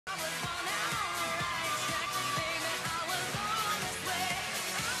Had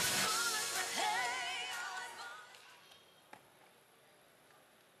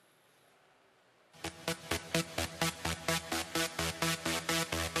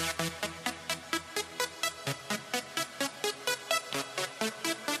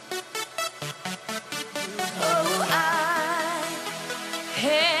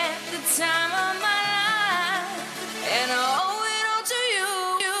the time of my life, and I owe it all to you.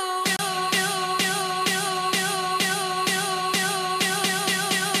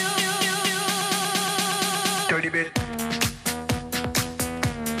 Dirty bit.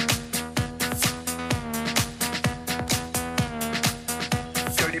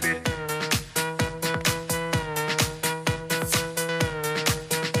 Dirty bit.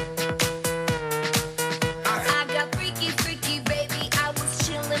 I got freaky, freaky, baby. I was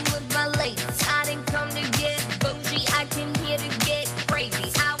chilling with my ladies. I didn't come to get bougie. I came here to get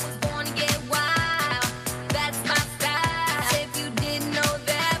crazy. I was born to get wild. That's my style. If you didn't know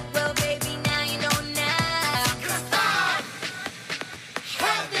that, well, baby, now you know now. 'Cause I'm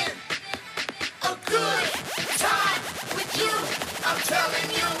having a good time with you. I'm telling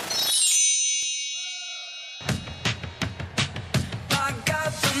you.